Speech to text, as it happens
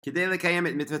כדי לקיים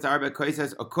את מצוות ארבע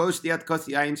כוסות, או כל שתיית כוס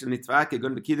יין של מצווה,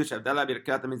 כגון בקידוש, הבדלה,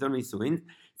 ברכת המזון ונישואין,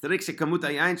 צריך שכמות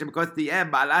היין שבכוס תהיה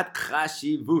בעלת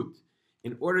חשיבות.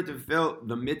 In order to fulfill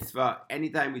the mitzvah,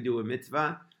 anytime we do a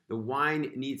mitzvah, the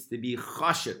wine needs to be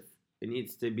chashiv. It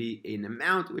needs to be an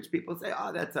amount which people say,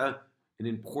 oh, that's an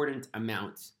important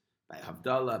amount. By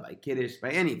Havdalah, by Kiddush,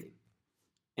 by anything.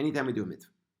 Anytime we do a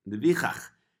mitzvah.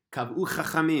 Levichach, קבעו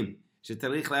חכמים,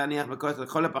 שצריך להניח בכוס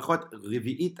לכל הפחות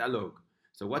רביעית הלוג.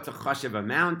 So what's a chashiv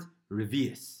amount?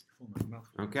 Revius.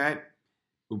 Okay?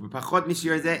 ובפחות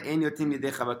משיר זה אין יוצאים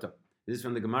לידי חבטו. This is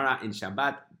from the Gemara in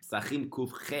Shabbat, Psachim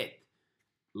Kuf Chet.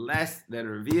 Less than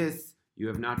revius, you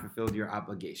have not fulfilled your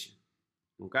obligation.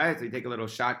 Okay? So you take a little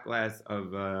shot glass of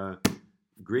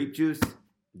grape juice,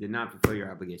 did not fulfill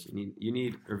your obligation. You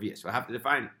need revius. We'll have to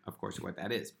define, of course, what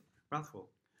that is. Mouthful.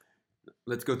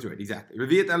 Let's go through it, exactly.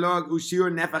 Revi'at alog ushir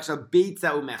nefach shel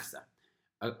beitza umechsa.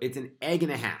 It's an egg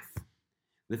and a half.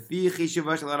 Lefi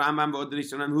chishuvah shel Rambam v'od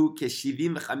rishonim hu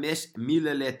ke-75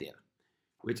 milliliter,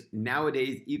 which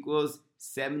nowadays equals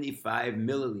 75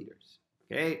 milliliters.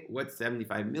 Okay, what's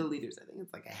 75 milliliters? I think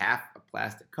it's like a half a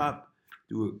plastic cup.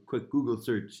 Do a quick Google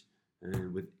search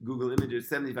with Google Images,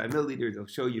 75 milliliters. It'll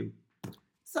show you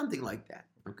something like that.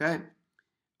 Okay,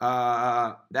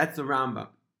 that's the Rambam.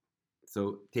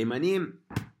 So Teimanim,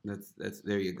 that's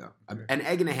there you go. Okay. An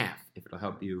egg and a half, if it'll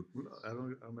help you.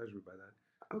 I'll measure by that.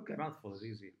 Okay. Mouthful is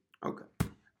easy. Okay.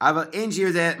 אבל אין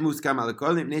שיר זה מוסכם על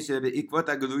הכל, מפני שבעקבות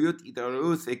הגלויות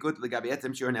התעוררו ספקות לגבי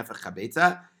עצם שיעור נפח הביצה,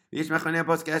 ויש מחמני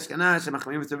פוסקי אשכנז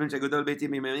שמחמירים וסוברים שהגדול ביתי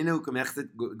ממנו הוא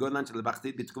כמחצית גודלן של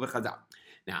הבחצית בתקופה חז"ל.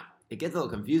 Now, it gets a little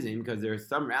confusing because there are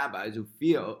some rabbis who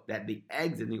feel that the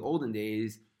eggs in the olden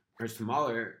days are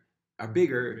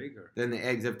bigger than the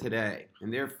eggs of today.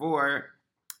 And therefore,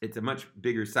 it's a much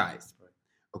bigger size,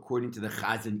 according to the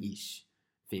Chazon Ish,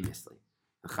 famously.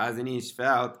 The Chazon Ish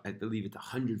felt, I believe it's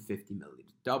 150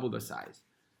 milliliters, double the size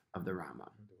of the Rambam.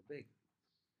 Big.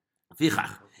 Three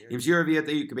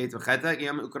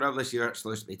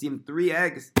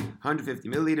eggs, 150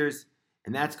 milliliters,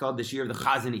 and that's called the Shir of the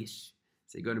Chazon Ish.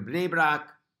 So you go to Bnei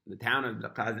Brak, the town of the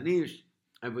Chazon Ish,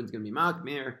 everyone's going to be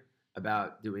machmir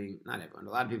about doing, not everyone, a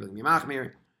lot of people are going to be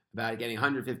machmir about getting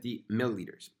 150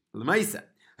 milliliters. L'maisa,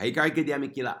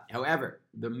 however,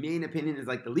 the main opinion is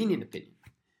like the lenient opinion.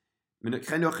 And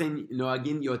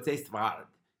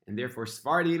therefore,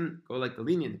 Sfardim go like the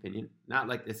lenient opinion, not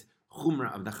like this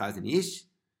chumrah of the Chazon Ish.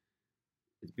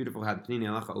 It's beautiful how the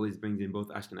P.Halacha always brings in both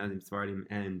Ashkenazim, Sfardim,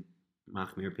 and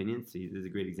Machmir opinions. So this is a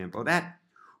great example of that.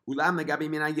 But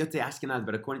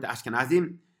according to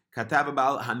Ashkenazim, Katav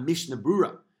Baal HaMishnah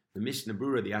Brura, the Mishnah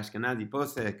Brura, the Ashkenazi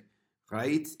posek,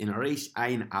 writes in Reish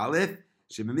Ayin Aleph,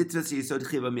 שבמצווה שיסוד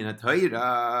חיבה מן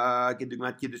התורה,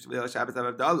 כדוגמת קידוש וליל שבת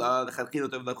הבדלה, לכתחילה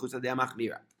טוב לחוש הדעה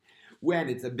מחמירה. When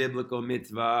it's a biblical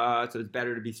mitzvah, so it's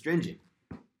better to be stringent.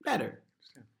 Better.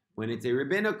 When it's a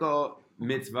rabbinical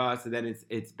mitzvah, so then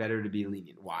it's better to be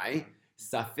lenient. Why?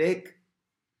 Safek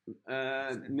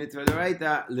mitzvah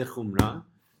d'oraita lechumra,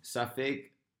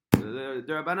 safek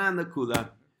d'rabanan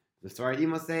lekula. The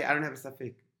Sfardim will say, I don't have a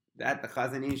safek. That the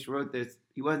Chazon Ish wrote this.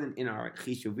 He wasn't in our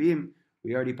chishuvim.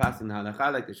 We already passed in the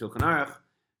halacha, like the Shulchan Aruch,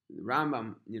 the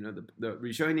Rambam, the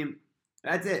Rishonim.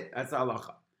 That's it. That's the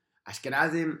halacha.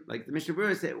 Ashkenazim, like the Mishnah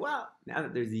Berurah, say, well, now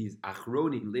that there's these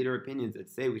achronim, later opinions that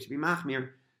say we should be machmir,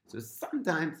 so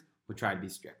sometimes we'll try to be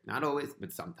strict. Not always,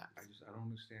 but sometimes. I don't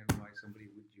understand why somebody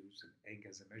would use an egg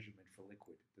as a measurement for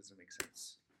liquid. It doesn't make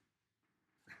sense.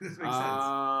 It doesn't make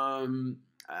sense.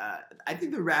 I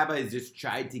think the rabbis just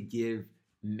tried to give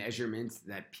measurements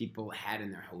that people had in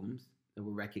their homes that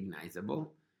were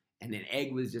recognizable, and an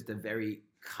egg was just a very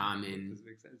common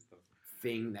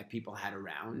thing that people had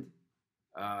around.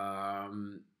 But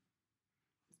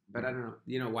I don't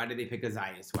know. Why did they pick a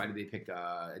zayis? Why did they pick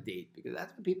a date? Because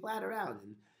that's what people had around.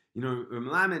 And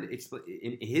Melamed,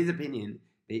 in his opinion,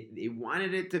 they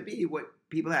wanted it to be what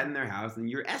people had in their house. And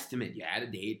your estimate, you had a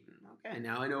date. Okay,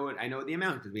 now I know the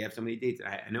amount because we have so many dates.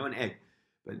 I know an egg.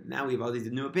 But now we have all these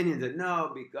new opinions that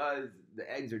no, because the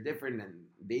eggs are different and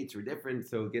dates are different,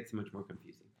 so it gets much more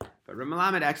confusing. But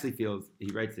Melamed actually feels,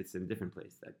 he writes this in a different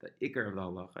place, that the ikar of the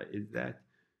halacha is that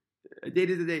a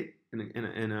date is a date, and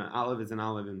an olive is an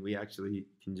olive, and we actually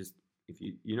can just, if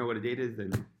you know what a date is,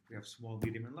 then we have small,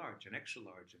 medium, and large, and extra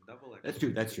large, and double extra.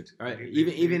 That's true. All right,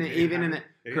 even in the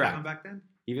correct. Back then?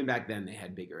 Even back then, they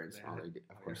had bigger and smaller.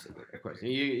 Of course, they did. Of course.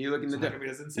 You look in the. He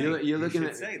doesn't say. You're looking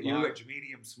at large,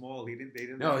 medium, small. They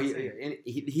didn't. No,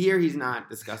 here he's not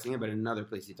discussing it, but in another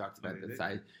place he talks about the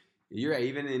size. You're right.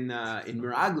 Even in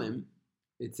Meraglim,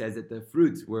 it says that the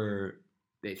fruits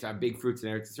they saw big fruits in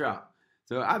Eretz Yisrael.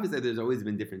 So obviously, there's always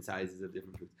been different sizes of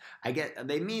different fruits. I get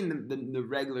they mean the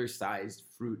regular sized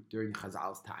fruit during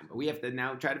Chazal's time, but we have to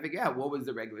now try to figure out what was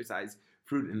the regular sized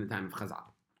fruit in the time of Chazal.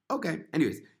 Okay.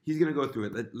 Anyways, he's gonna go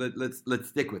through it. Let's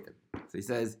stick with him. So he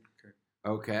says,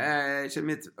 okay,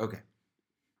 okay.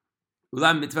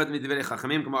 Ulam mitzvot midiveri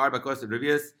chachamim kama arba kos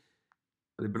revius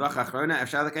lebracha achrona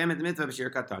efshar lekayem et mitzvah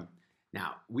b'shir katan.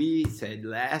 Now we said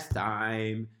last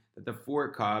time that the 4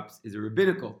 cups is a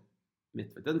rabbinical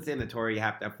mitzvah. It doesn't say in the Torah you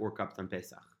have to have 4 cups on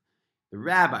Pesach. The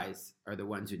rabbis are the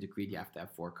ones who decreed you have to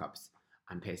have 4 cups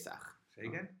on Pesach. Say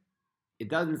again? It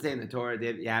doesn't say in the Torah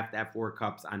that you have to have 4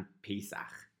 cups on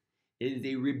Pesach. It is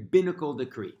a rabbinical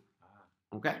decree.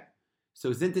 Okay?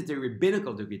 So since it's a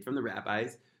rabbinical decree from the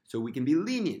rabbis, so we can be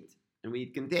lenient. And we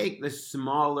can take the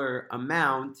smaller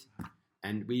amount,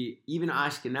 and even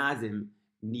Ashkenazim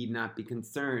need not be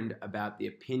concerned about the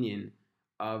opinion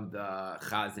of the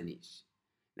Chazon Ish.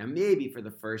 Now, maybe for the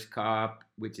first cup,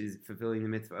 which is fulfilling the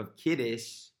mitzvah of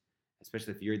Kiddush,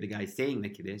 especially if you're the guy saying the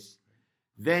Kiddush,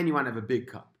 then you want to have a big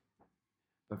cup.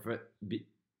 But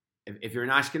if you're an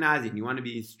Ashkenazi and you want to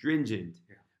be stringent,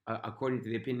 according to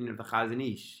the opinion of the Chazon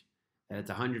Ish, that it's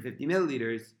 150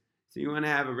 milliliters, so you want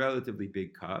to have a relatively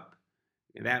big cup.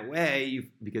 And that way,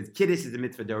 because Kiddush is a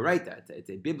mitzvah d'oraita, it's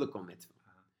a biblical mitzvah.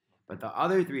 But the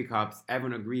other 3 cups,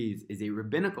 everyone agrees, is a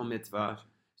rabbinical mitzvah,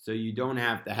 so you don't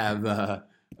have to have a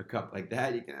cup like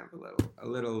that. You can have a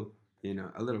little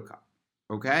cup.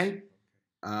 Okay?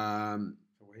 So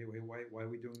why are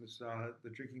we doing this? The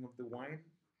drinking of the wine,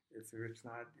 if it's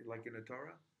not like in the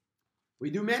Torah? We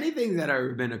do many things that are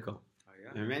rabbinical. Oh,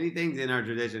 yeah? There are many things in our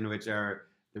tradition which are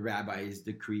the rabbis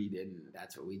decreed, and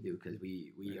that's what we do because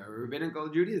we are rabbinical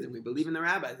Judaism. We believe in the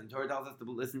rabbis, and Torah tells us to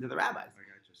listen to the rabbis. I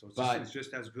got you. So it's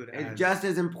just as good as... It's just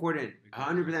as important,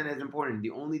 100% as important.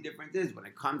 The only difference is when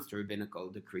it comes to rabbinical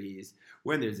decrees,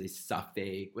 when there's a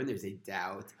suffix, when there's a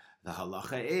doubt, the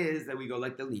halacha is that we go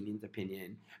like the lenient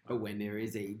opinion. But when there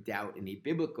is a doubt in a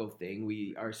biblical thing,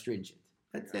 we are stringent.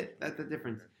 That's it. That's the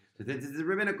difference. So since it's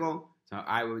rabbinical, so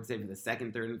I would say for the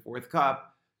 2nd, 3rd, and 4th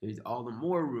cup, there's all the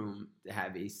more room to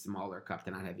have a smaller cup,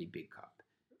 to not have a big cup.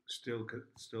 Still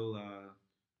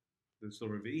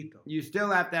revi'it though. You still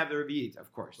have to have the revi'it,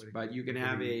 of course, but you can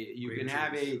have a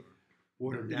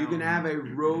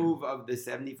rove of the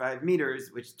 75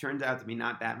 meters, which turns out to be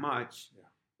not that much,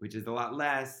 which is a lot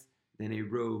less than a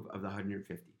rove of the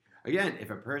 150. Again,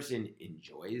 if a person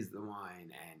enjoys the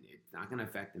wine and it's not going to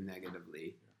affect them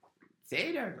negatively,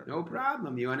 Seder, no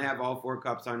problem. You want to have all 4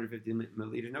 cups, 150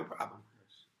 milliliters, no problem.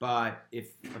 But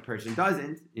if a person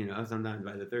doesn't, sometimes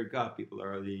by the 3rd cup, people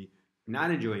are already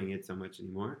not enjoying it so much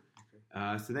anymore.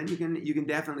 Okay. So then you can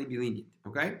definitely be lenient.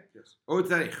 Okay? Yes. We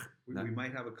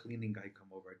might have a cleaning guy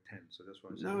come over at 10, so that's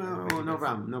why I'm saying. No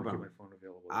problem. Keep my phone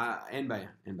available. אין בעיה.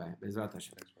 בעזרת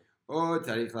השם.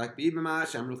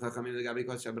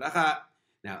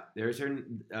 Now, there are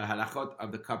certain halachot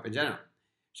of the cup in general.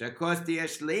 שהכוס תהיה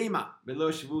שלמה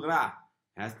ולא שבורה.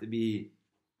 Has to be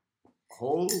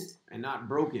whole and not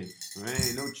broken,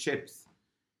 right? No chips,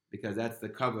 because that's the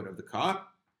cover of the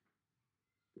cup.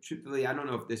 Truthfully, I don't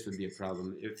know if this would be a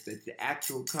problem. If the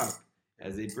actual cup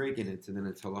has a break in it, so then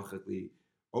it's halachically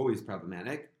always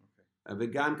problematic. You're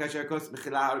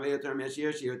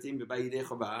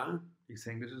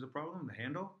saying this is a problem? The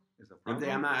handle is a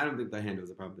problem? I don't think the handle is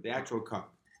a problem, but the actual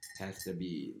cup has to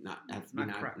be not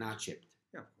chipped.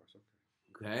 Yeah, of course.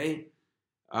 Okay.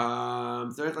 You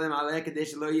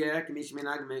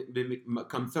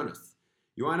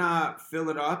want to fill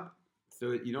it up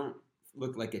so you don't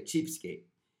look like a cheapskate.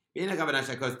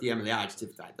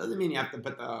 Doesn't mean you have to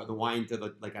put the wine to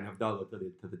the like an havdalah to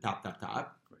the top.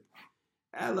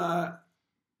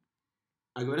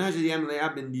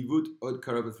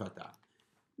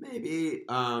 Maybe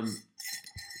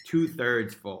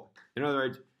 2/3 full. In other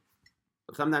words,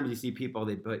 sometimes you see people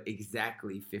they put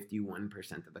exactly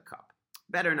 51% of the cup.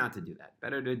 Better not to do that.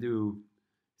 Better to do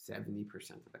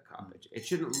 70% of the cup. It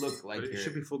shouldn't look like it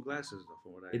should be full glasses, though.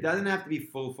 From what it doesn't have to be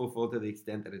full to the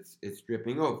extent that it's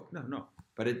dripping over. No.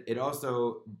 But it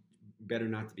also better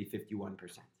not to be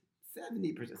 51%.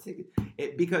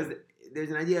 70%. Because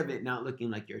there's an idea of it not looking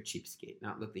like you're a cheapskate,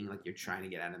 not looking like you're trying to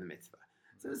get out of the mitzvah.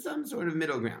 So some sort of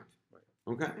middle ground.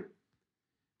 Okay?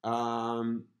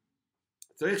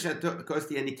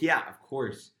 Of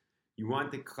course, you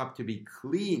want the cup to be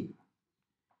clean.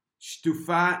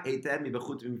 Shtufa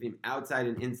outside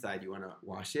and inside, you want to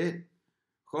wash it.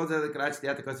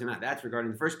 That's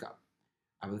regarding the first cup.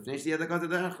 But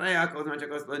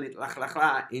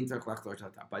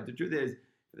the truth is,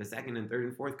 for the 2nd and 3rd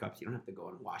and 4th cups, you don't have to go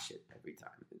and wash it every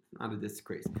time. It's not a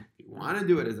disgrace. If you want to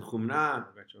do it as a chumrah,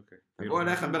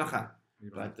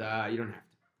 don't But you don't have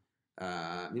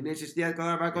to.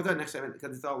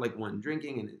 Because it's all like one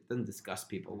drinking, and it doesn't disgust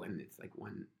people when it's like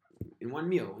in one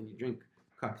meal. When you drink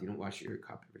cups, you don't wash your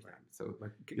cup every time, so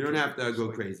Like, you don't have to go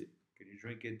crazy. Can you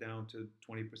drink it down to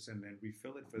 20% and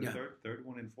refill it for the Yeah. third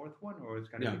one and fourth one, or it's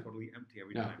got to Yeah. be totally empty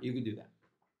every No, time? you can do that.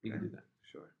 You can Okay. do that.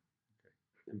 Sure.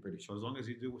 I'm pretty So sure. as long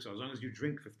as you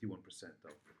drink 51%,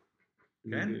 though.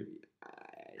 You Ken? do-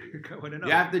 I want to know.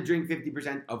 You have to drink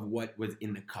 50% of what was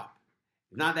in the cup.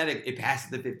 It's not that it passes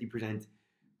the 50%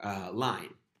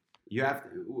 line. You have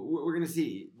to. We're going to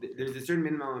see. There's a certain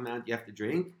minimum amount you have to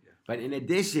drink, Yeah. but in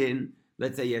addition,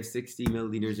 let's say you have 60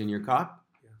 milliliters in your cup,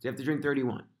 Yeah. so you have to drink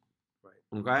 31. Right.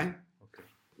 Okay. Okay.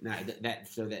 Now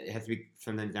so that it has to be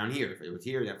sometimes down here. If it was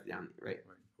here, it has to be down here, right?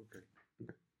 Right. Okay.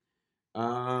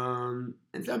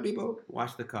 And some people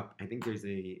wash the cup. I think there's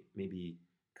a maybe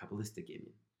Kabbalistic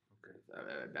Indian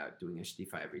about doing a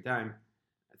shtifa every time.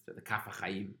 So the kafa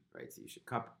chaim, right? So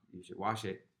you should wash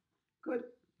it. Good.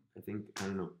 I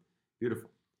don't know. Beautiful.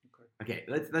 Okay,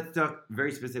 let's talk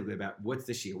very specifically about what's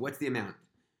the shir, what's the amount.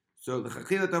 So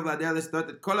l'chachila tov l'adeh l'stot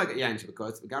et kol ha'yayin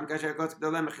shebekos v'gam kasher kos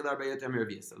gdola mechila arba yoter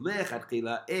miravias. So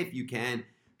l'chachila, if you can,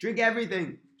 drink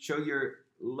everything. Show your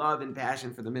love and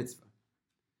passion for the mitzvah.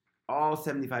 All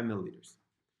 75 milliliters.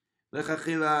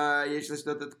 L'chachila yesh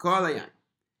l'stot et kol ha'yayin.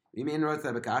 V'min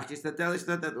rotza b'kach yistatel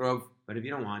l'stot et rov. But if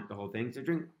you don't want the whole thing, so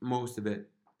drink most of it.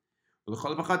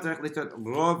 L'chol b'chat tzarich l'stot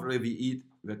rov revi'it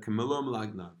v'kemelo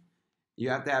m'lagnav. You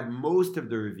have to have most of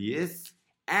the revius,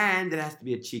 and it has to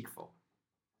be a cheekful.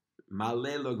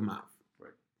 Maleh logmav.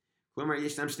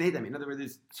 In other words,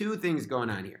 there's two things going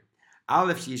on here.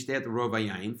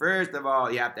 First of all,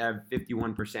 you have to have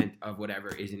 51% of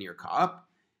whatever is in your cup,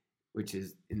 which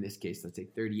is, in this case, let's say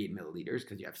 38 milliliters,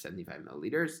 because you have 75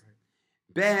 milliliters.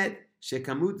 Bet, it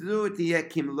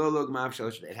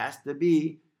has to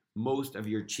be most of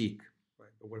your cheek. Right.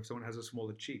 But what if someone has a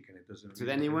smaller cheek and it doesn't? So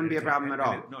then it wouldn't be a problem at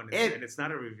all. And it's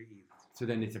not a reveal. So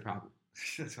then it's a problem.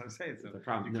 That's what I'm saying. So It's a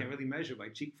problem. you can't really measure by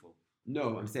cheekful.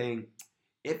 No, I'm saying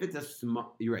if it's a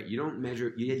small, you're right. You don't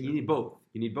measure. You need both.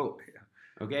 You need both.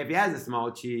 Yeah. Okay. If he has a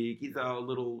small cheek, he's a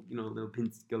little, little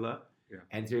pinskilla, Yeah.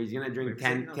 and so he's gonna drink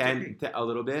Maybe 10, a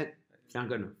little bit. It's not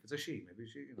good enough. It's a she. Maybe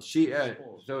she. She.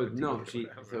 small, So petite, no.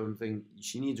 whatever. So I'm saying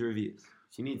she needs reviews.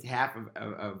 She needs half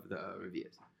of the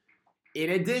reviews.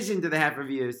 In addition to the half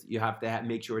reviews, you have to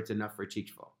make sure it's enough for a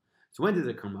cheekful. So when does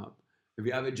it come up? If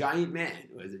you have a giant man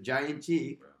who has a giant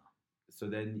cheek, so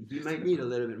then he might need a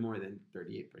little bit more than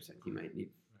 38%. He might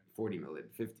need 40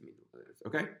 milliliters, 50 milliliters.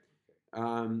 Okay?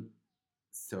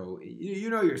 So you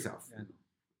know yourself. Yeah, I know.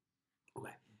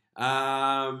 Okay.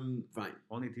 Fine.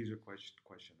 Only teaser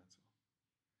question.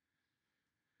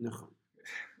 That's all.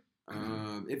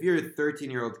 No. If you're a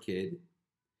 13-year-old kid,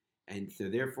 and so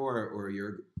therefore, or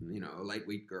you're a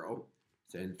lightweight girl,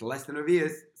 so it's less than a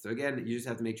revius. So again, you just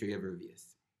have to make sure you have a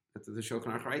revius. That's what the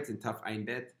Shulchan Aruch writes in Taf Ein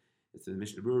Bet. It's what the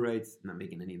Mishnah Berurah writes. I'm not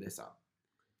making any of this up.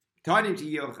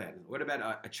 What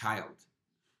about a child?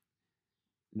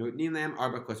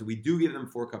 So we do give them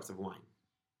 4 cups of wine.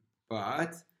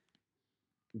 But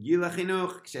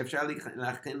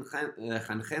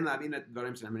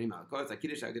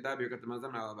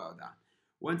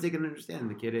once they can understand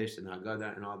the Kiddush and the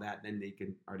Haggadah and all that, then they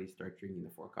can already start drinking the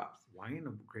 4 cups. Wine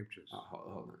or grape juice?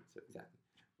 Hold on. So exactly.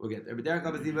 We'll get there. בדרך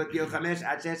כלל בסביבות גיל 5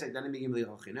 עד 6 הקטנים מגיעים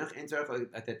ליום חינוך, אין צורך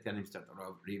לתת כאן קצת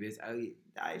רוב ריבס,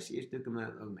 די שיש דווקא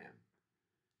לא מהם.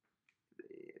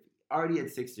 Already at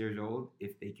 6 years old,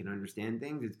 if they can understand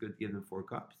things, it's good to give them 4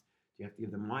 cups. You have to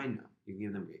give them wine now. You can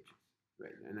give them grape juice.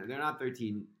 Right? And they're not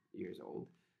 13 years old.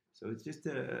 So it's just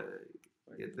to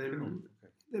get them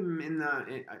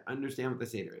understand what the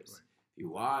Seder is. Right. If you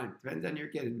want, depends on your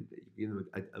kid, and you give them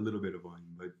a little bit of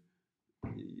wine, but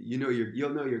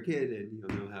you'll know your kid, and you'll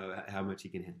know how much he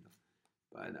can handle.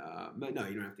 But no,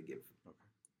 you don't have to give. Okay.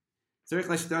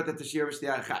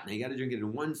 Now you got to drink it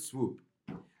in one swoop.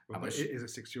 But is a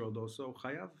 6-year-old also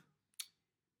chayav?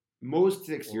 Most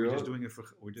 6-year-olds.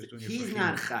 We're just doing it for. He's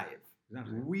not chayav.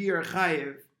 We are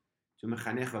chayav to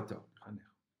mechanech oto.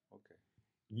 Okay.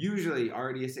 Usually,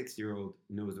 already a 6-year-old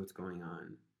knows what's going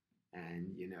on,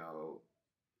 and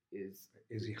is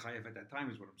he chayav at that time?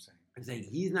 Is what I'm saying. I'm saying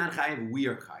he's not chayav. We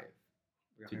are chayav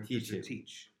to teach him. To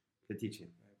teach him.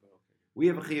 Okay. We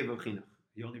have a chayav of chinuch.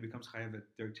 He only becomes chayav at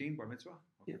 13 bar mitzvah.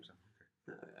 Okay.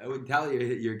 Yeah. I wouldn't tell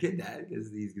your kid that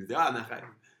because he's going to say, "Oh, I'm not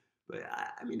chayav." But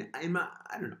I mean, I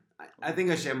don't know. I think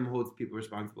Hashem holds people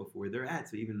responsible for where they're at.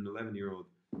 So even an 11-year-old,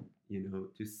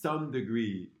 to some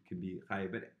degree, can be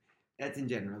chayav. But that's in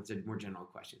general. It's a more general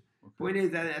question. Okay. Point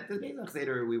is that at the Pesach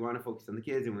Seder, we want to focus on the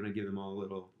kids and we want to give them all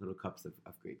little cups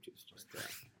of grape juice,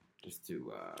 just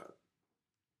to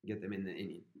get them in the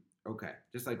inyan. Okay,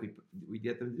 just like we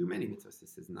get them to do many mitzvahs.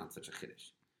 This is not such a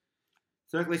chiddush.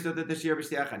 Now we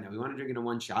want to drink it in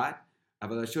one shot. If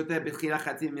I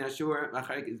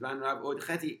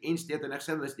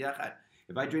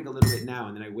drink a little bit now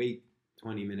and then I wait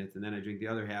 20 minutes and then I drink the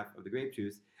other half of the grape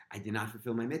juice, I did not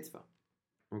fulfill my mitzvah.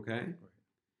 Okay?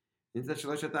 The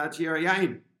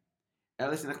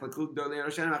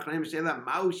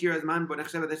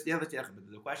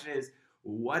question is,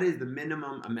 what is the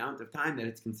minimum amount of time that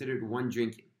it's considered one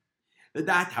drinking? The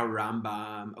Dat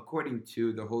HaRambam, according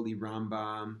to the holy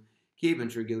Rambam,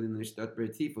 since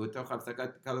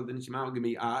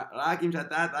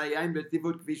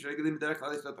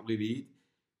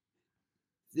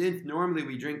normally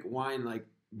we drink wine like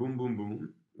boom, boom,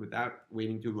 boom, without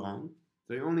waiting too long,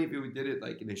 so only if you did it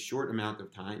like in a short amount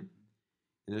of time,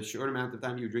 in a short amount of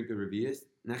time you drink the revius.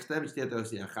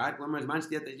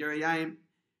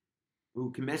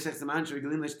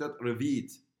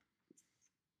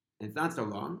 And it's not so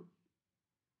long.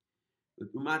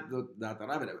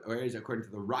 Whereas according to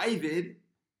the Ravid,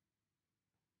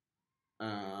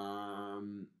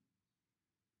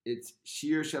 it's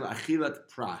shir shel achilat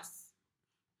pras,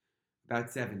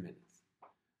 about 7 minutes.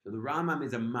 So the Rambam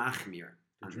is a machmir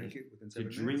To drink it within 7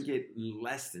 minutes? drink it in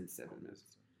less than 7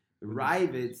 minutes. The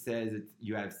Ravid says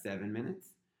you have 7 minutes.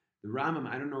 The Rambam,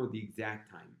 I don't know the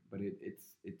exact time, but it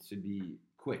should be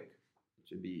quick. It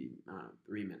should be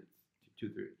 3 minutes. 2,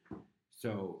 3.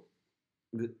 So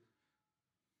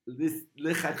this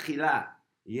lechatchila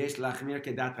yesh lachmir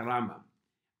kedat Rambam.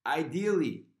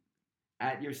 Ideally,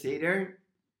 at your seder,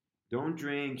 don't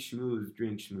drink schmooze.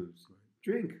 Drink schmooze.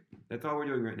 Drink. That's all we're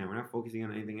doing right now. We're not focusing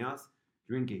on anything else.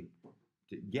 Drinking.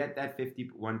 To get that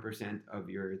 51% of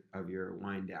your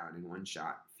wine down in one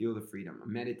shot. Feel the freedom.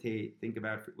 Meditate. Think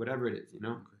about whatever it is. You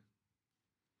know.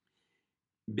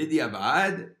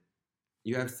 B'diavad,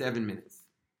 you have 7 minutes.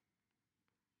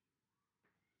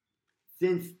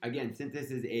 Since this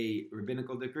is a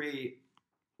rabbinical decree,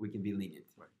 we can be lenient.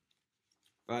 Right.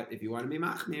 But if you want to be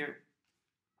machmir,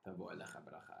 tavo alecha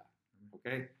bracha.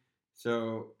 Okay?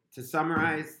 So, to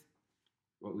summarize,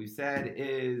 what we said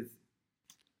is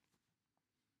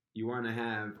you want to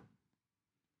have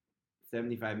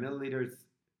 75 milliliters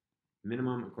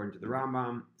minimum, according to the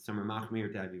Rambam. Some are machmir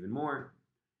to have even more.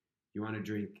 You want to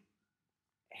drink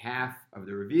half of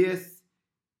the revius.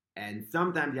 And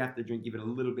sometimes you have to drink even a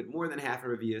little bit more than half a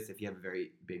revius if you have a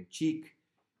very big cheek.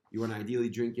 You want to ideally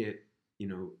drink it,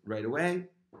 right away.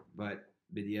 But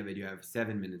b'diavad, you have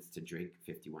 7 minutes to drink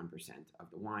 51% of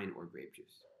the wine or grape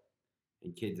juice.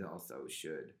 And kids also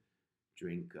should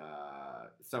drink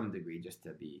some degree just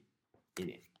to be in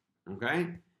it.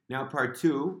 Okay? Now part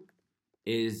 2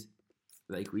 is,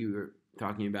 like we were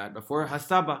talking about before,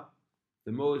 hasaba.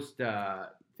 The most, the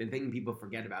thing people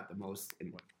forget about the most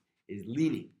is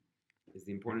leaning. Is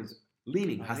the importance of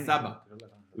leaning, hasaba,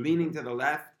 leaning to the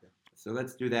left. So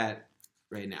let's do that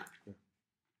right now,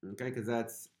 okay? Because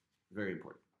that's very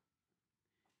important.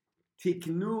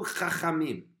 Tiknu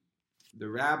chachamim, the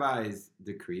rabbis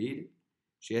decreed,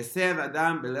 sheyasev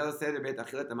adam belel seder beit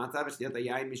achilat hamatzah v'shtiyat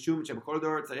hayayin mishum shebechol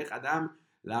dor tzarich adam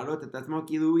la'arot et atzmo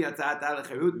kilu yatzata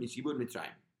lecharut mishibud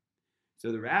mitzrayim.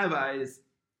 So the rabbis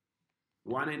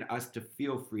wanted us to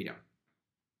feel freedom.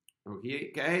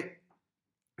 Okay.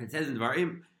 It says in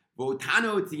Dvarim,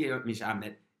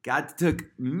 that God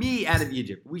took me out of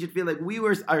Egypt. We should feel like we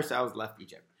were ourselves left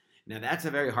Egypt. Now that's a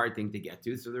very hard thing to get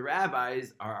to. So the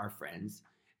rabbis are our friends,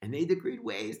 and they decreed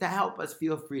ways to help us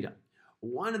feel freedom.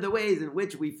 One of the ways in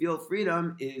which we feel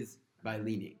freedom is by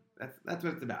leaning. That's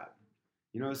what it's about.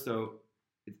 So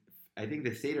I think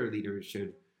the Seder leaders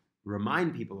should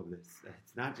remind people of this. That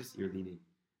it's not just you're leaning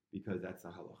because that's the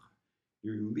halacha.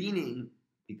 You're leaning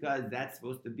because that's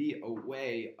supposed to be a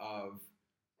way of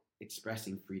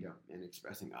expressing freedom and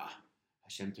expressing,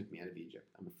 Hashem took me out of Egypt.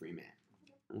 I'm a free man.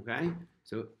 Okay?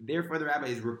 So therefore the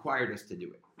rabbis required us to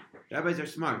do it. The rabbis are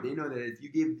smart. They know that if you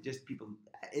give just people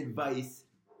advice,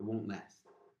 it won't last.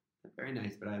 Not very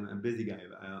nice, but I'm a busy guy.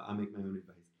 I'll make my own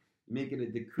advice. You make it a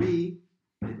decree,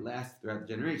 it lasts throughout the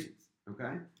generations.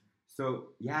 Okay?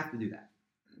 So you have to do that.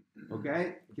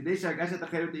 Okay? So this is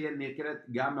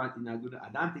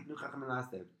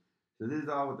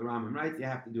all what the Rambam writes. You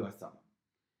have to do a sabah.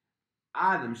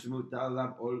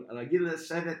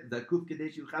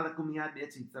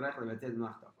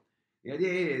 The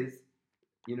idea is,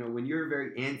 when you're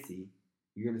very antsy,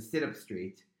 you're going to sit up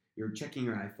straight, you're checking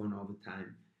your iPhone all the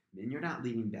time, and you're not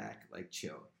leaning back like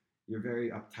chill. You're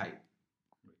very uptight.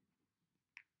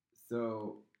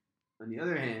 So, on the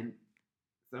other hand,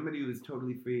 somebody who's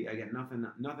totally free, I got nothing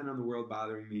in the world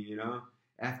bothering me,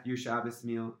 After your Shabbos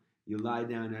meal, you lie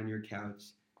down on your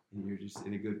couch, and you're just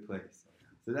in a good place.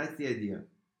 So that's the idea.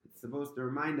 It's supposed to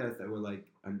remind us that we're like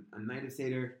a night of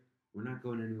Seder. We're not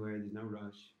going anywhere. There's no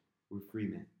rush. We're free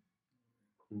men.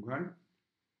 Okay?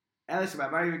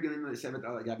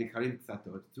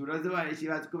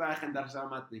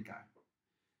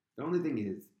 The only thing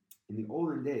is, in the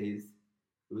olden days,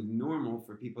 it was normal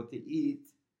for people to eat,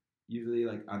 usually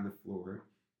like on the floor.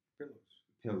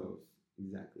 Pillows.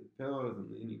 Exactly. Pillows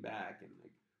and leaning back. And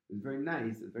like it was very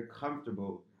nice. It was very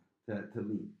comfortable to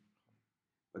lean.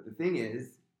 But the thing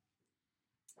is,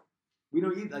 we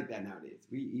don't eat like that nowadays.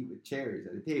 We eat with chairs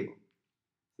at a table.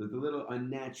 So it's a little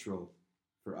unnatural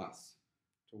for us.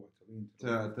 To what?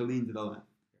 To lean to the left.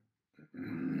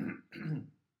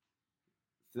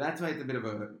 So that's why it's a bit of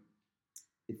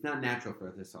it's not natural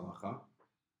for this halacha.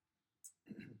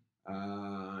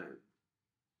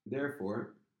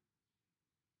 Therefore,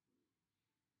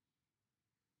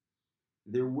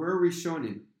 there were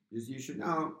Rishonim, as you should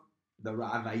know, the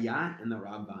Ravaya and the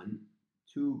Rabban,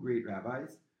 two great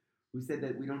rabbis, who said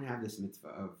that we don't have this mitzvah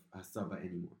of hasaba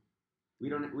anymore. You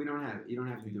don't have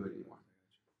to do it anymore.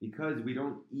 Because we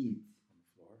don't eat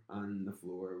on the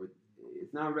floor.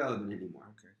 It's not relevant anymore.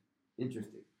 Okay.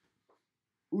 Interesting.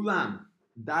 Ulam,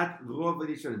 that rov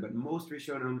Rishonim, but most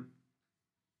Rishonim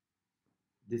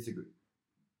disagree.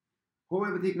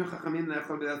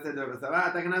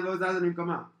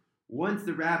 Once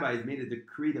the rabbis made a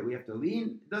decree that we have to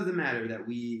lean, it doesn't matter that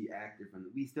we act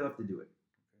differently. We still have to do it.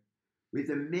 We have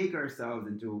to make ourselves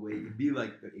into a way to be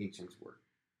like the ancients were.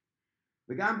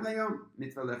 And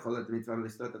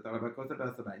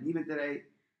even today,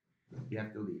 you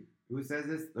have to lean. Who says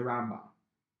this? The Rambam,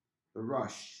 the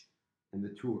Rush, and the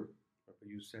Tur. But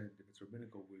you said if it's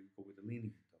rabbinical, we go with the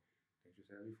leaning. Didn't you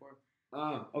say that before?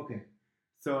 Oh, okay.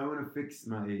 So I want to fix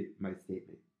my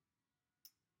statement.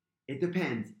 It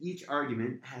depends. Each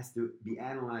argument has to be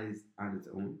analyzed on its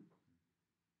own.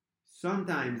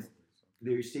 Sometimes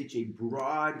there's such a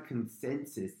broad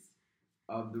consensus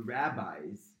of the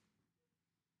rabbis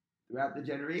throughout the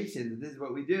generations, this is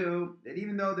what we do, that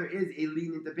even though there is a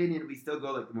lenient opinion, we still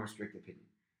go like the more strict opinion.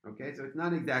 Okay? So it's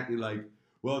not exactly like,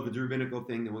 well, if it's a rabbinical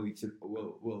thing, then we'll It's not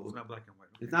black and white.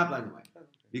 Okay. It's not black and white.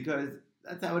 Because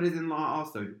that's how it is in law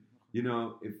also. You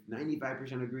know, if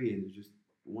 95% agree and there's just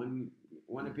one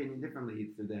opinion differently,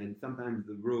 so then sometimes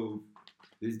the rule,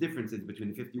 there's differences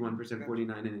between 51%,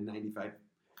 49, and a 95.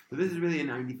 So this is really a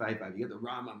 95-5. You get the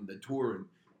Rambam, the Torah, and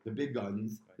the big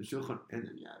guns, the Shulchan, and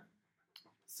then you have.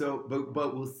 So,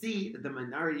 but we'll see that the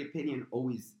minority opinion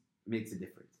always makes a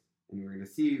difference. And we're going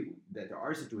to see that there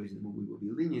are situations where we will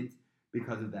be lenient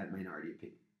because of that minority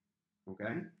opinion.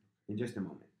 Okay? In just a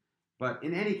moment. But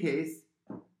in any case,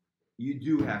 you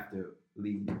do have to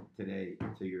lean today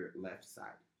to your left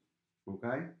side.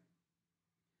 Okay?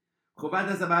 When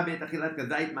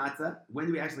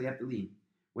do we actually have to lean?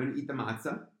 When we eat the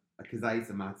matzah, a kazayis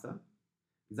a matzah.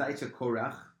 Kazayis a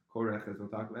korach. Korach, as we'll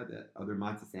talk about, the other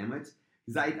matzah sandwich.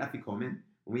 Zayit afikomen.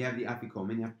 When we have the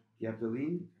afikomen, you have to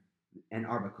lean. And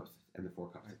arba kosas, and the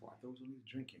 4 cups of wine. Those who need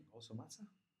drinking, also matzah?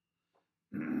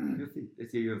 You'll see.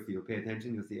 This year you'll see. You'll pay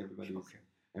attention. You'll see everybody's. Okay.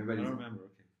 Everybody's. I don't remember.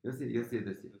 Okay. You'll see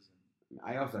this year.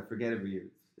 I forget every year.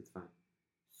 It's fine.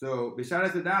 So, b'shara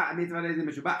sudah, mitzvah lezim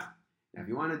meshubach. Now, if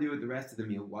you want to do it the rest of the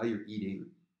meal while you're eating,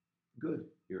 good.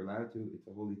 You're allowed to. It's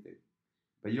a holy thing.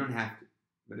 But you don't have to.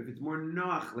 But if it's more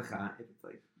noach lecha, if it's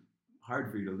like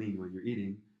hard for you to lean when you're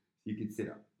eating, you can sit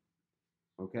up.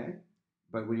 Okay?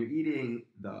 But when you're eating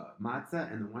the matzah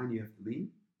and the wine, you have to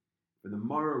lean. For the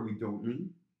maror, we don't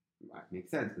lean. It makes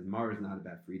sense, because maror is not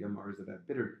about freedom. Maror is about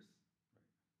bitterness.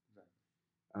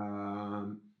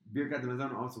 Birkat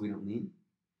Hamazon also we don't lean.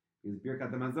 Because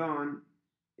Birkat Hamazon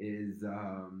is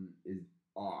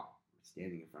awe,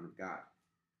 standing in front of God.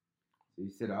 So you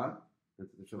sit up.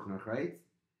 That's what the Shulchan Aruch writes.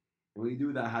 And when you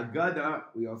do the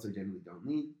Haggadah, we also generally don't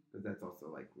lean, because that's also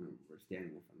like when we're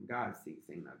standing in front of God,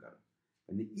 saying the Haggadah.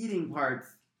 And the eating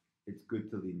parts, it's good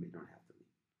to lean, but you don't have to lean.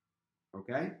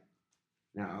 Okay?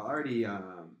 Now, I'll already,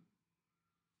 I'll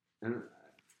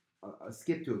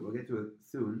skip to it. We'll get to it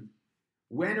soon.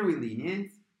 When are we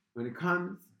lenient? When it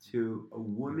comes to a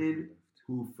woman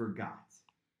who forgot.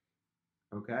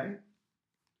 Okay?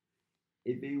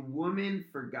 If a woman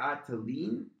forgot to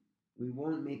lean, we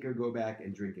won't make her go back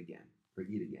and drink again or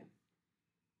eat again.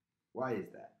 Why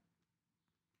is that?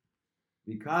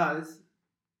 Because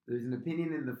there's an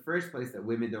opinion in the first place that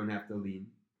women don't have to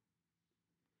lean.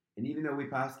 And even though we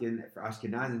paskin for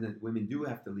Ashkenazim that women do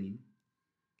have to lean,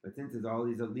 but since there's all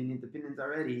these lenient opinions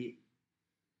already,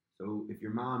 so if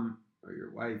your mom or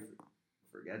your wife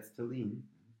forgets to lean,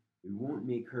 we won't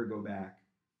make her go back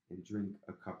and drink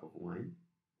a cup of wine.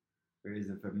 Whereas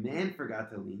if a man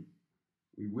forgot to lean,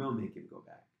 we will make him go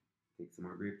back, take some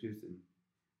more grape juice, and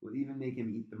we'll even make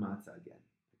him eat the matzah again,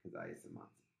 because I ate some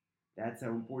matzah. That's how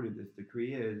important this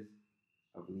decree is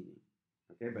of leaning.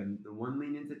 Okay, but the one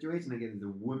lenient situation, again, is a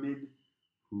woman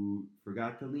who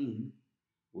forgot to lean.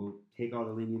 We'll take all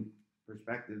the lenient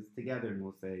perspectives together and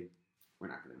we'll say, we're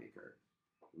not going to make her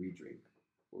re-drink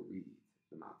or re-eat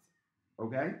the matzah.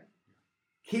 Okay?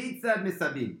 Kitzad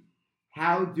misabin.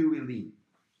 How do we lean?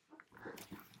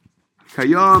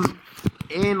 Kayom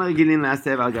ein regilin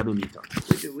lasev al gabi mitot.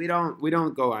 We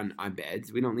don't go on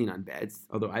beds. We don't lean on beds.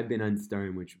 Although I've been on star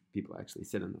in which people actually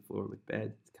sit on the floor with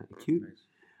beds. It's kind of cute.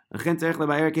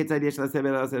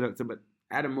 But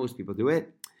Adam, most people do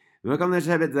it.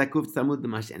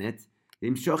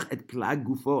 למשוך את פלג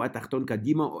גופו התחתון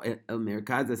קדימה אל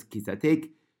מרכז הכיסא.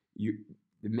 Take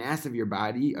the mass of your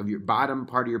body, of your bottom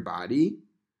part of your body,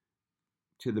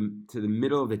 to the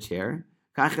middle of the chair.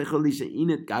 And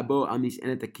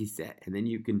then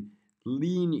you can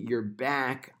lean your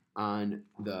back on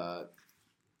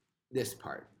this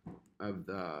part of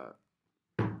the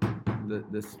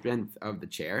strength of the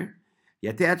chair.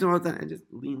 And just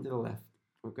lean to the left.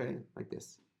 Okay? Like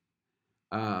this.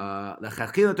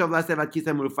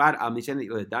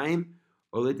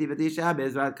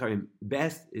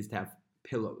 Best is to have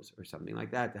pillows or something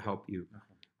like that to help you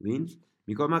lean.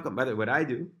 By the way, what I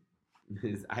do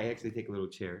is I actually take a little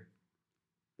chair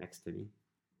next to me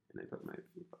and I put my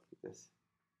feet up like this.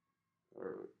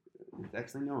 Or it's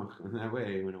actually that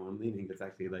way when I'm leaning, it's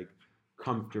actually like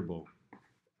comfortable.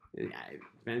 It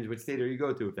depends which state you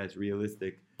go to if that's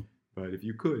realistic. But if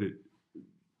you could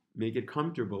make it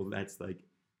comfortable, that's the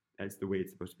way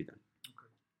it's supposed to be done.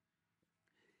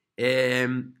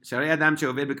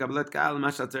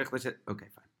 Okay,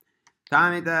 fine.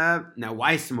 Now,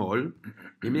 why small?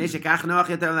 Because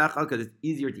it's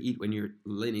easier to eat when you're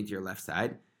leaning to your left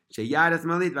side. Your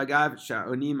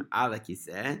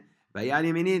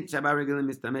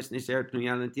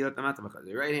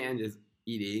right hand is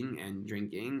eating and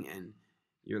drinking, and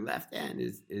your left hand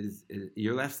is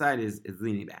your left side is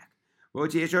leaning back. And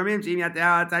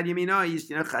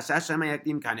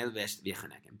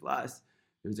plus,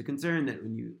 there's a concern that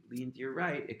when you lean to your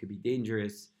right, it could be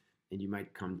dangerous and you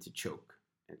might come to choke.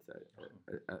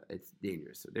 It's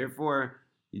dangerous. So therefore,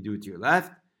 you do it to your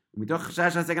left.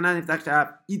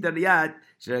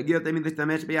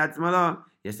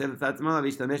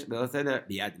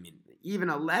 Even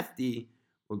a lefty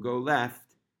will go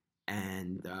left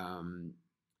and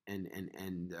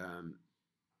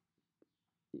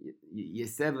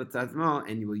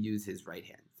you will use his right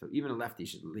hand. So even a lefty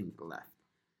should lean to the left.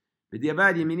 So if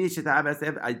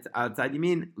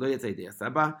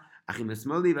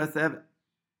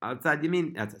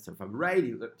a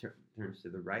righty turns to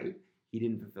the right, he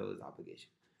didn't fulfill his obligation.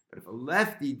 But if a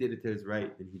lefty did it to his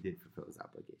right, then he did fulfill his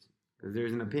obligation. Because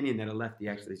there's an opinion that a lefty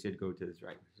actually should go to his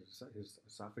right. His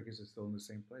esophagus is still in the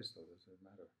same place, though. Does it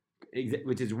matter?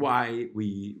 Which is why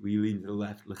we lean to the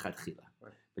left, lechatchila.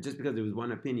 Right. But just because there was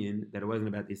one opinion that it wasn't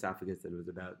about the esophagus, that it was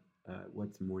about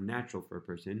what's more natural for a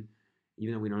person,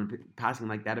 even though we don't pass him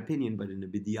like that opinion, but in a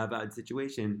b'diavad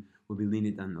situation, we'll be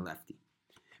leaning on the lefty.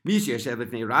 If you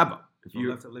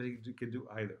can do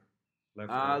either.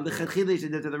 Lechatchila he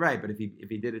should do it to the right, but if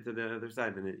he did it to the other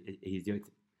side, then he's doing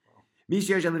it.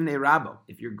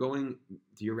 If you're going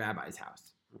to your rabbi's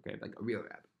house, okay, like a real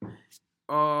rabbi.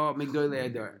 Oh, Migdolei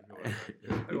Ador.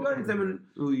 You're going to someone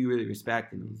who you really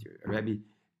respect, and he's your rabbi,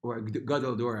 or a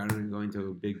gadol dor. I don't know, going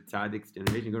to a big tzaddik's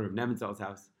generation, go to Nebenzahl's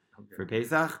house for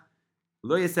Pesach.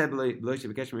 Lo yaseh lo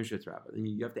shebekesh mishutz rabbi. Then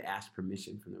you have to ask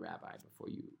permission from the rabbi before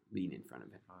you lean in front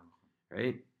of him,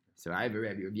 right? So I have a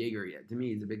rabbi of Yeager. To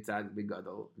me, he's a big tzaddik, big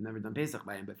gadol. I've never done Pesach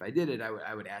by him, but if I did it,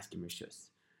 I would ask him rishus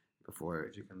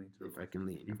before if I can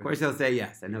lean. Of course, he'll say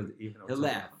yes, and he'll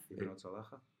laugh.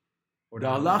 The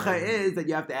halacha is that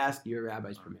you have to ask your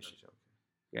rabbi's permission.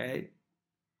 Okay?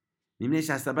 If he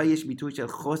says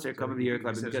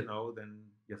no, then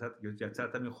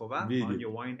יצאת מחובה on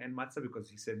your wine and matzah because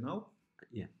he said no?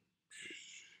 Yeah.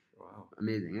 Wow.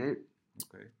 Amazing, right?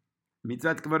 Okay. It's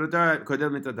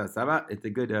a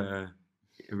good,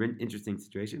 interesting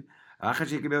situation. But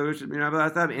once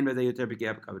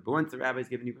the rabbi's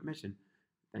given you permission,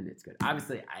 then it's good.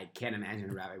 Obviously, I can't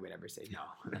imagine a rabbi would ever say no.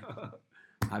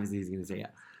 Obviously, he's going to say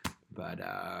yes. But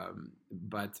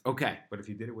okay. But if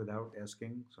you did it without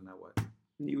asking, so now what?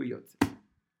 You were yotze.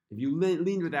 If you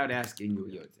leaned without asking, you were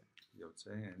yotze.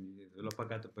 יוצא, ולא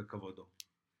פגעת בכבודו.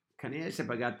 כנראה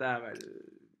שפגעת, אבל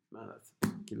מה לעשות?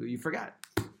 כאילו, you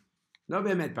forgot. לא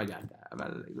באמת פגעת,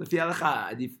 אבל לפי ההלכה,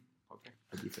 עדיף.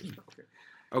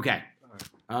 Okay.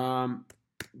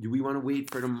 Do we want to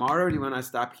wait for tomorrow, or do you want to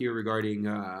stop here regarding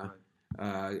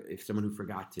if someone who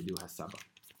forgot to do hasaba.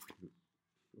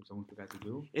 Someone forgot to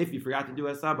do. If you forgot to do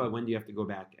hasaba, when do you have to go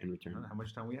back and return? How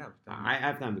much time we have? I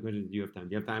have time. The question is, do you have time?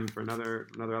 Do you have time for another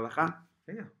halacha?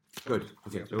 Yeah. Good.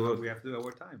 Okay. We have to do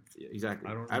our time. Exactly.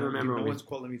 I don't remember. No one's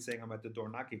calling me saying I'm at the door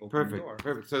knocking. Open Perfect. the door.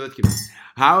 Perfect. So let's keep it.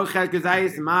 How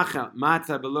kazayis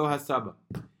matzah below hasaba?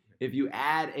 If you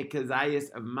add a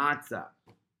kazayis of matzah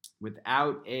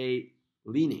without a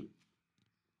leaning,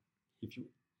 if you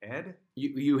add,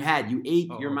 you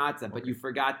ate your matzah, but you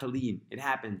forgot to lean. It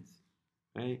happens,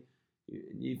 right?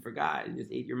 You forgot. You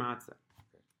just ate your matzah.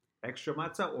 Extra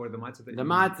matzah or the matzah that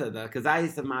the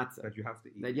kazayis of matzah that you have to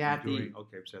eat. That you have to eat.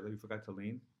 Okay, so you forgot to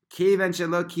lean. Kivan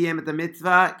shelo kiyem et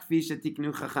mitzvah kfi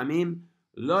shetiknu chachamim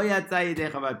lo yatsa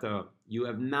yedei chavato. You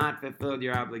have not fulfilled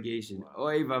your obligation.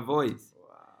 Oy vavois.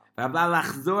 So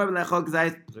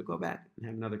go back and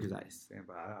have another kazayis. Yeah,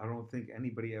 but I don't think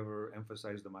anybody ever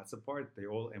emphasized the matzah part. They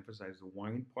all emphasized the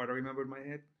wine part. I remember in my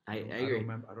head. I agree. I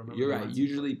don't remember. You're right.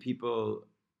 Usually people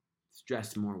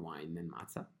stress more wine than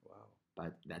matzah. Wow.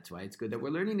 But that's why it's good that we're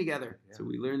learning together. Yeah. So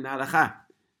we learn halacha.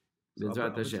 So now all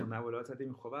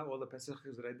the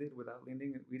Pesachs that I did without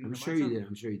leaning and eating I'm the sure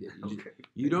matzah? you did. Okay.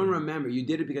 You don't remember. You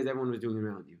did it because everyone was doing it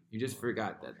around you. You just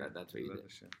forgot that that's what you did.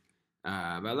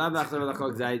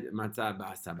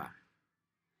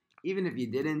 Even if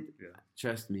you didn't,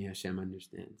 trust me, Hashem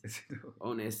understands.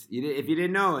 Honest. If you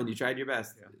didn't know and you tried your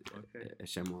best,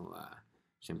 Hashem will.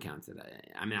 Hashem counts it.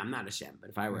 I mean, I'm not Hashem, but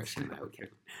if I were Hashem, I would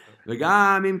count.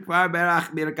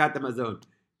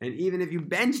 And even if you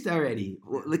benched already,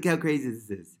 look how crazy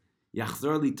this is. You have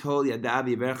to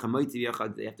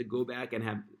go back and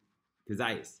have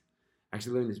kazayis.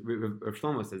 Actually, learn this. Rav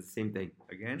Shlomo says the same thing.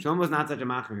 Again, Shlomo's not such a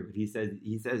machmir, but he says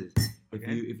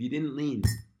if you didn't lean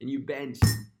and you benched, you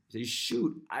say,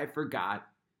 shoot, I forgot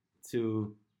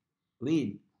to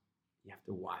lean. You have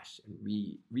to wash and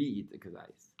re-eat the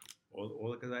kazayis.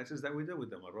 All the kazayis that we do with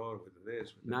the maror, with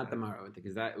this, with not the maror, with the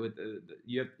kazayis.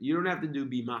 You don't have to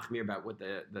be machmir about what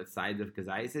the size of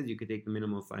kazayis is. You could take the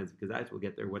minimal size of kazayis. We'll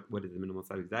get there. What is the minimal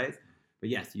size of kazayis? But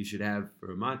yes, you should have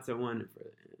for a matzah one,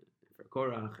 for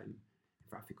korach, and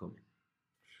for afikomen.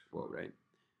 Whoa, right?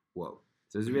 Whoa.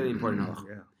 So it's really important.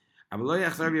 Yeah.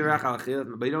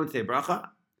 But you don't say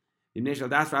bracha. Which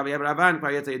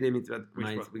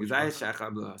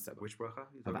bracha?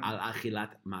 Al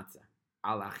achilat matzah.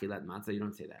 Al achilat matzah. You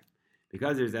don't say that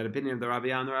because there's that opinion of the Rabbi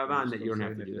and the Ravan that you don't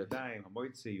have to do that.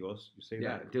 You say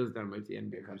yeah, that. Till done moitzi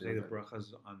and you say the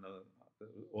brachas on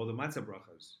all the matzah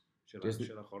brachas.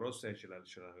 Shela chorose, shela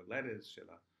lettuce,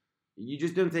 shela. You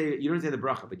just don't say the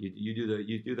bracha, but you do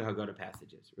the Haggadah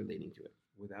passages relating to it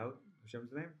without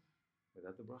Hashem's name,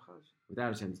 without the brachas,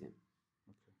 without Hashem's name.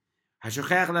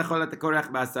 השוכח לאכול את הכורח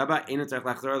בהסבה, אינו צריך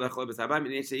לחזור לאכול בסבה,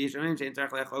 מפני שיש אומרים שאין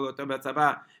צריך לאכול אותו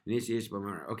בסבה, מפני שיש בו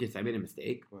מרור. Okay, so I made a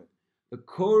mistake. What? The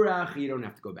korach, you don't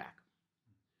have to go back.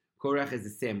 Korach is a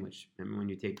sandwich. Remember when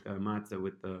you take the matzah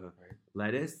with the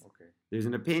lettuce? Okay. There's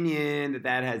an opinion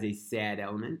that has a sad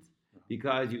element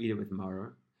because you eat it with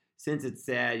maror. Since it's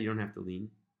sad, you don't have to lean.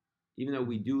 Even though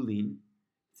we do lean,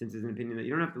 since there's an opinion that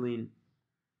you don't have to lean,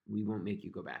 we won't make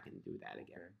you go back and do that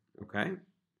again. Okay?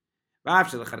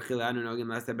 Even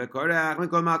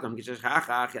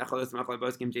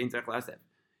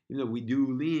though we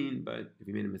do lean, but if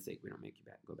you made a mistake, we don't make you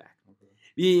go back.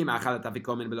 For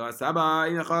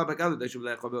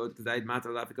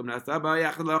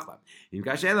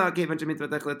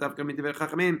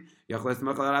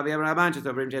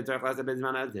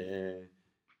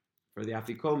the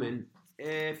afikomen,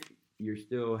 if you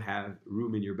still have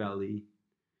room in your belly,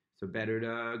 so better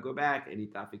to go back and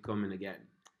eat the afikomen again.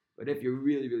 But if you're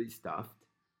really, really stuffed,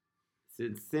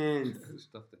 since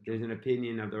there's an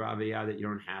opinion of the Raviyah that you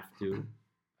don't have to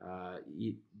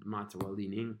eat matzah while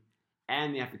leaning,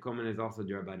 and the afikomen is also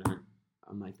d'Rabbanan,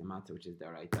 unlike the matzah, which is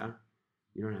d'Oraita,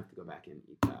 you don't have to go back and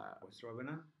eat what's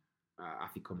Rabbanan?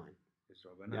 Afikomen. It's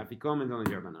Rabbanan. The afikomen is only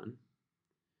d'Rabbanan.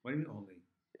 What do you mean only?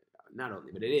 Not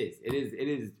only, but it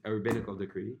is a rabbinical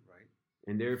decree, right?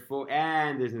 And therefore,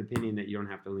 there's an opinion that you don't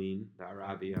have to lean, the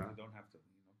Arabia. You don't have to lean.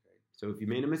 So if you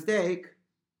made a mistake,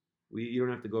 you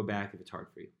don't have to go back if it's hard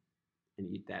for you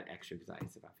and eat that extra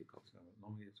kazayis of afikomen. So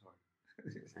normally it's hard.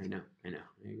 I know. I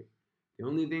agree. The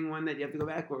only one that you have to go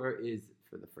back for is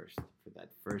for that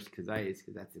first kazayis,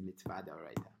 because that's a mitzvah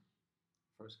d'oraita.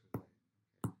 First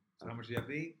kazayis. Okay. So how much do you have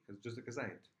to eat? Because just a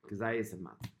kazayit. Kazayis of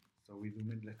matzah. So we do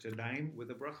lechadaim with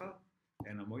a bracha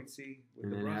and a moitzi with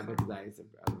and the then bracha. Have the kazayis of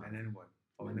and then what?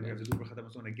 Oh, and then we have to do bracha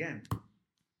tamazon again,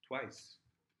 twice.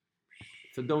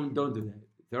 So don't do that.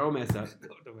 They're all messed up.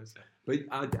 Don't mess up. But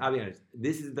I'll be honest.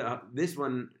 This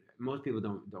one. Most people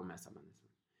don't mess up on this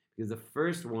one because the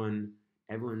first one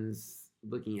everyone's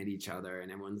looking at each other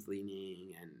and everyone's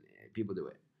leaning and people do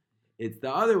it. It's the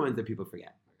other ones that people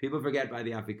forget. People forget by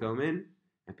the Afikomen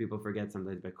and people forget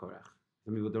sometimes by Korach.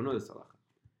 Some people don't know the Halacha.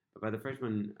 But by the first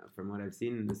one, from what I've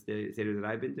seen in the Seder that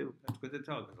I've been to, That's good to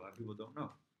tell because a lot of people don't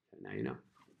know. now you know.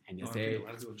 And you'll No, say, a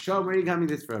lot of people "Show them where you got me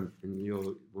this from," and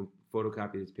you'll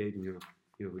photocopy this page and you'll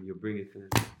bring it to them,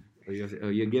 or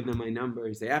you'll give them my number.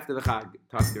 You say after the Chag,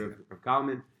 talk to Rav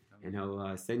Kalman, and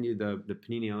he'll send you the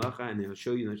P.Halacha, and he'll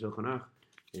show you the Shulchan Aruch,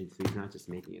 and so he's not just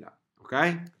making it up.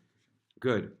 Okay,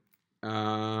 good.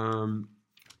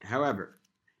 However,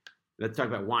 let's talk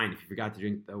about wine. If you forgot to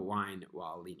drink the wine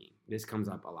while leaning, this comes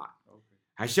up a lot.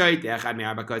 If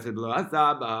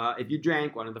you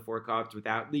drank one of the 4 cups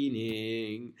without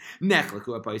leaning,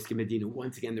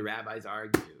 once again the rabbis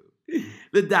argue.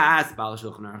 The das bal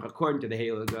Shulchan Aruch, according to the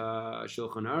Halacha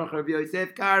Shulchan Aruch of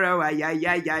Yosef Karo,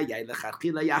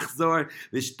 lechatchila yachzor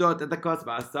lishtot at the kos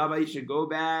v'asaba. You should go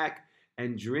back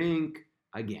and drink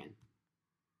again.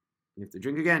 You have to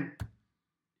drink again.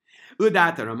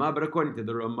 Udata Rama, but according to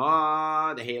the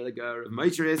Rama, the Halacha of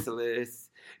Moshe Rissalis,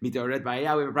 mitoret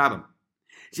ba'aya, we have a problem.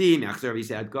 He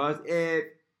said, because if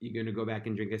you're going to go back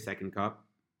and drink a second cup,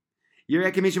 people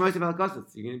are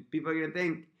going to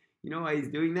think, you know why he's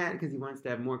doing that? Because he wants to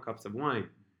have more cups of wine.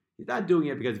 He's not doing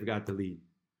it because he forgot to lead.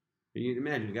 You can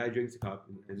imagine, the guy drinks a cup,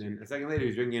 and then a second later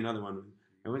he's drinking another one.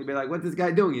 And when you be like, what's this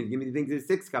guy doing? He's giving me thinks there's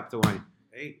 6 cups of wine.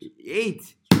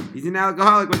 8. He's an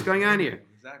alcoholic. What's going on here?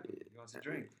 Exactly. He wants to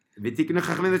drink.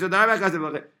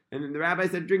 And then the rabbi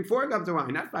said, drink 4 cups of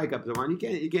wine, not 5 cups of wine.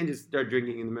 You can't just start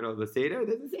drinking in the middle of the Seder.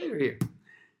 There's a Seder here.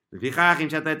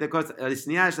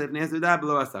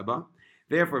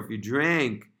 Therefore, if you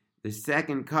drank the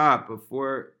second cup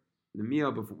before the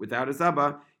meal without a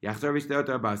saba, then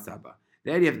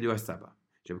you have to do a saba.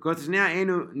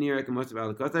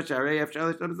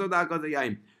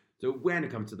 So when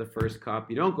it comes to the first cup,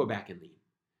 you don't go back and leave.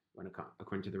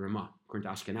 According to the Ramah, according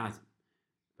to Ashkenazim.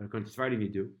 But according to Sephardim, you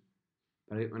do.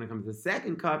 But when it comes to the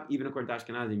second cup, even according to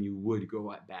Ashkenazim, you would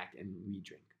go back and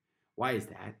re-drink. Why is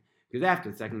that? Because after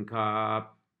the second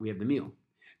cup, we have the meal.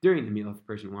 During the meal, if a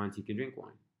person wants, he can drink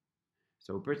wine.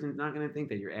 So a person's not going to think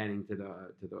that you're adding to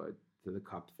the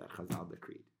cups that Chazal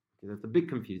decreed. Because that's a bit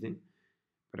confusing.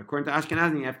 But according to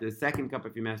Ashkenazim, after the second cup,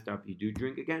 if you messed up, you do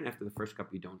drink again. After the first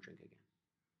cup, you don't drink again.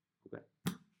 Okay.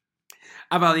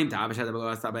 But the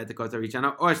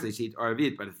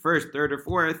first, third, or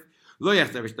fourth, and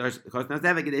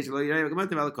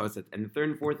the third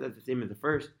and fourth, that's the same as the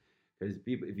first. Because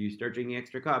people, if you start drinking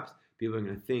extra cups, people are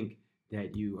going to think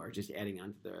that you are just adding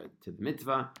on to the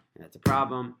mitzvah, and that's a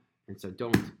problem. And so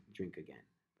don't drink again.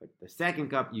 But the second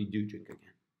cup, you do drink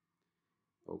again.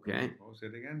 Okay? What was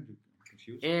it again?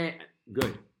 Confused?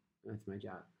 Good. That's my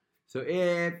job. So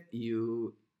if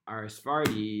you are a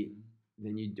Sephardi,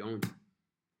 then you do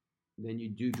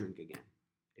drink again.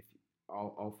 If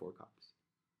all 4 cups.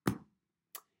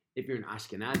 If you're an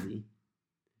Ashkenazi,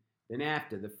 then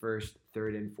after the first,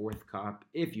 third, and fourth cup,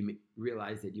 if you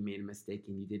realize that you made a mistake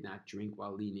and you did not drink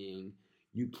while leaning,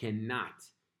 you cannot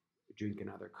drink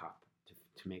another cup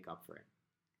to make up for it.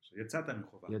 So Yatzata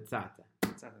Mechova. Yatzata.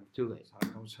 Too late.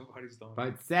 Don't.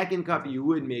 But second cup, you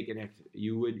would make an extra.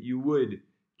 You would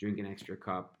drink an extra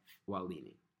cup while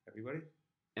leaning.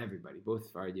 Everybody, both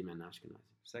Sephardim and Ashkenazi.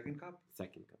 Second cup.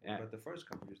 But the first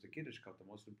cup is the Kiddush cup, the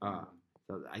most important one.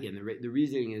 So again, the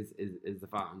reasoning is the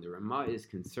following. The Ramah is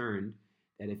concerned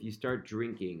that if you start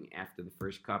drinking after the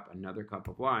first cup another cup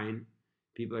of wine,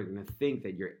 people are going to think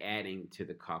that you're adding to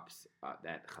the cups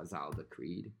that Chazal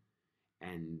decreed.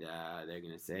 And they're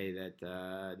going to say that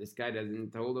this guy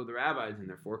doesn't hold of the rabbis and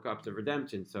there are 4 cups of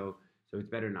redemption, so it's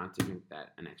better not to drink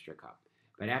an extra cup.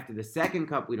 But after the second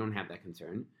cup, we don't have that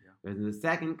concern. Yeah. Because in the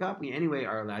second cup, we anyway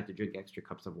are allowed to drink extra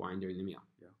cups of wine during the meal.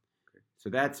 Yeah. Okay. So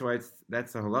that's why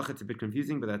that's the halacha. It's a bit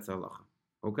confusing, but that's the halacha.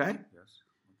 Okay? Yes.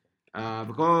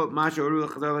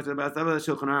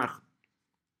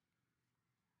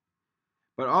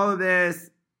 But all of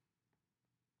this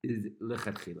is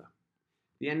lechatchila.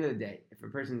 At the end of the day, if a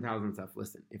person tells himself,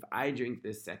 listen, if I drink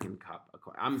this second cup,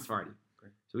 I'm Sephardi.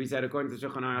 Okay. So we said, according to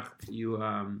Shulchan Aruch, you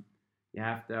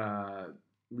have to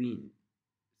lean.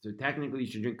 So technically, you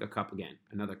should drink a cup again,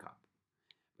 another cup.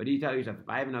 But you tell yourself, if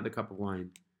I have another cup of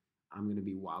wine, I'm going to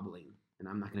be wobbling, and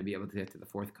I'm not going to be able to get to the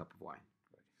 4th cup of wine.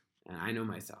 And I know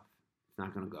myself. It's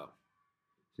not going to go.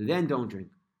 So then don't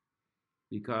drink,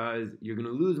 because you're going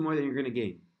to lose more than you're going to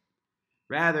gain.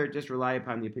 Rather, just rely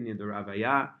upon the opinion of the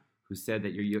Ravaya, who said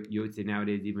that you're yotze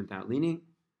nowadays even without leaning,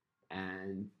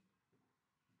 and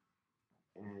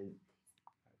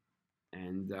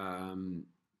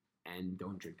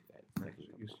don't drink that.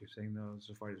 You're saying the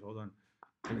Sephardi's, hold on.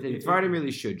 I'm saying Sephardim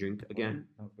really should drink again.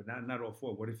 No, but not all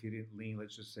four. What if you didn't lean?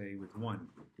 Let's just say with one.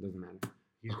 It doesn't matter.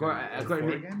 He's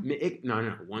again?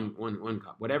 One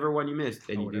cup. Whatever one you missed,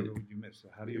 then you do. You missed. So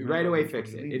how do you right away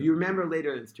fix it. If you remember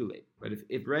later, then it's too late. But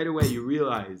if right away you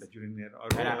realize that you didn't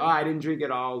I didn't drink it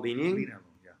all leaning.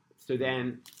 Yeah. So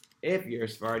then, if you're a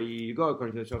Sephardi, you go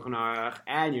according to the Shulchan Aruch,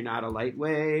 and you're not a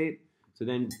lightweight. So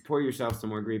then pour yourself some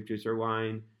more grape juice or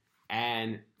wine,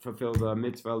 and fulfill the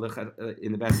mitzvah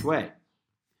in the best way.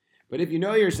 But if you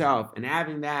know yourself and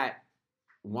having that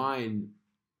wine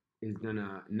is going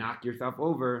to knock yourself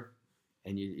over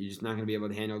and you're just not going to be able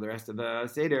to handle the rest of the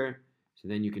Seder, so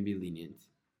then you can be lenient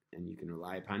and you can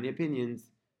rely upon the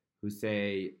opinions who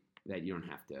say that you don't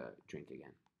have to drink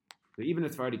again. So even a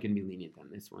Sephardi can be lenient on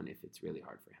this one if it's really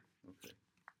hard for him.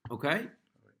 Okay?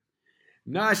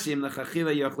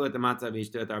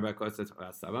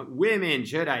 Women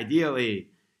should ideally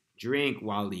drink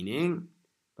while leaning,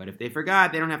 but if they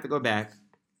forgot, they don't have to go back.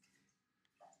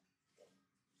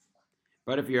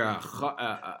 But if you're an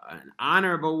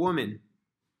honorable woman,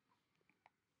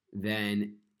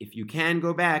 then if you can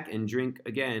go back and drink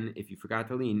again, if you forgot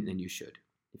to lean, then you should.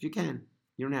 If you can.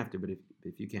 You don't have to, but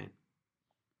if you can.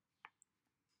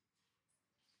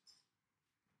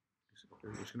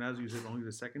 Ashkenazi uses only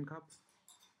the second cup?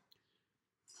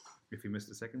 If you missed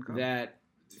the second cup? That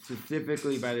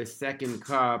specifically by the second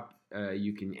cup,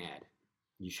 you can add.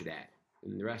 You should add.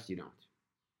 And the rest you don't.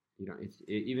 You don't.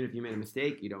 Even if you made a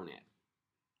mistake, you don't add.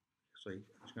 So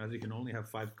Ashkenazi can only have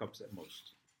 5 cups at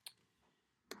most.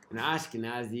 An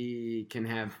Ashkenazi can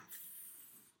have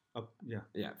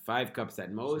 5 cups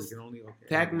at most. So you can only,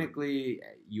 technically,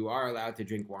 you are allowed to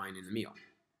drink wine in the meal.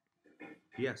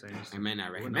 Yes, I understand. I might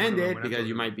not recommend it because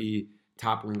you might be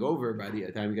toppling over by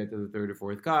the time you get to the 3rd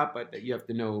or 4th cup, but you have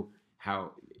to know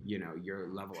how, your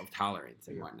level of tolerance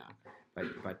and whatnot.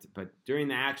 But during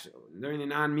the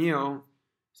non-meal,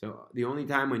 so the only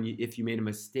time if you made a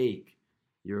mistake,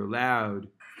 you're allowed,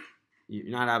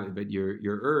 you're not obligated, but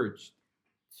you're urged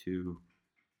to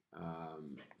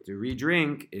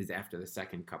re-drink is after the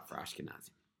second cup for Ashkenazi.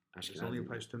 It only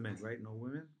applies to men, right? No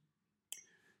women?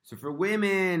 So for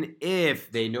women,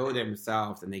 if they know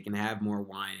themselves and they can have more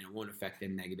wine and it won't affect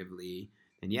them negatively,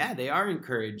 then they are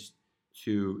encouraged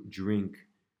to drink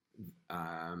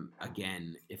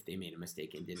again if they made a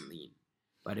mistake and didn't lean.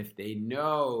 But if they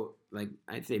know, like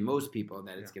I'd say most people,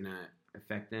 that it's going to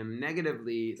affect them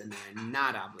negatively, then they're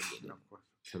not obligated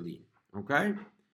to lean. Okay?